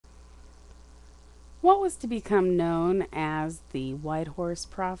What was to become known as the White Horse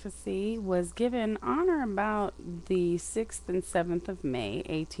Prophecy was given on or about the 6th and 7th of May,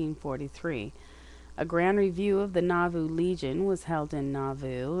 1843. A grand review of the Nauvoo Legion was held in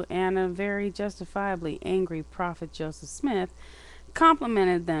Nauvoo, and a very justifiably angry prophet Joseph Smith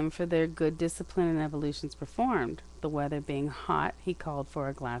complimented them for their good discipline and evolutions performed. The weather being hot, he called for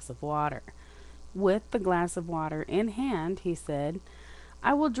a glass of water. With the glass of water in hand, he said,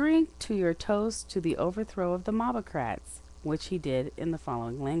 "I will drink to your toast to the overthrow of the mobocrats," which he did in the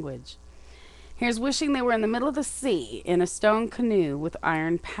following language: "Here's wishing they were in the middle of the sea, in a stone canoe with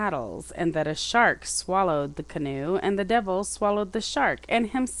iron paddles, and that a shark swallowed the canoe, and the devil swallowed the shark,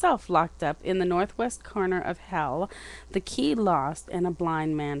 and himself locked up in the northwest corner of hell, the key lost, and a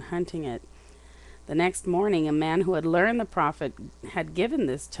blind man hunting it." The next morning, a man who had learned the prophet had given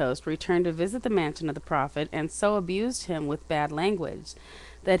this toast returned to visit the mansion of the prophet, and so abused him with bad language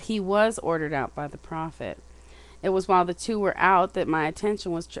that he was ordered out by the prophet. It was while the two were out that my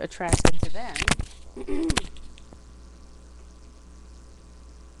attention was attracted to them.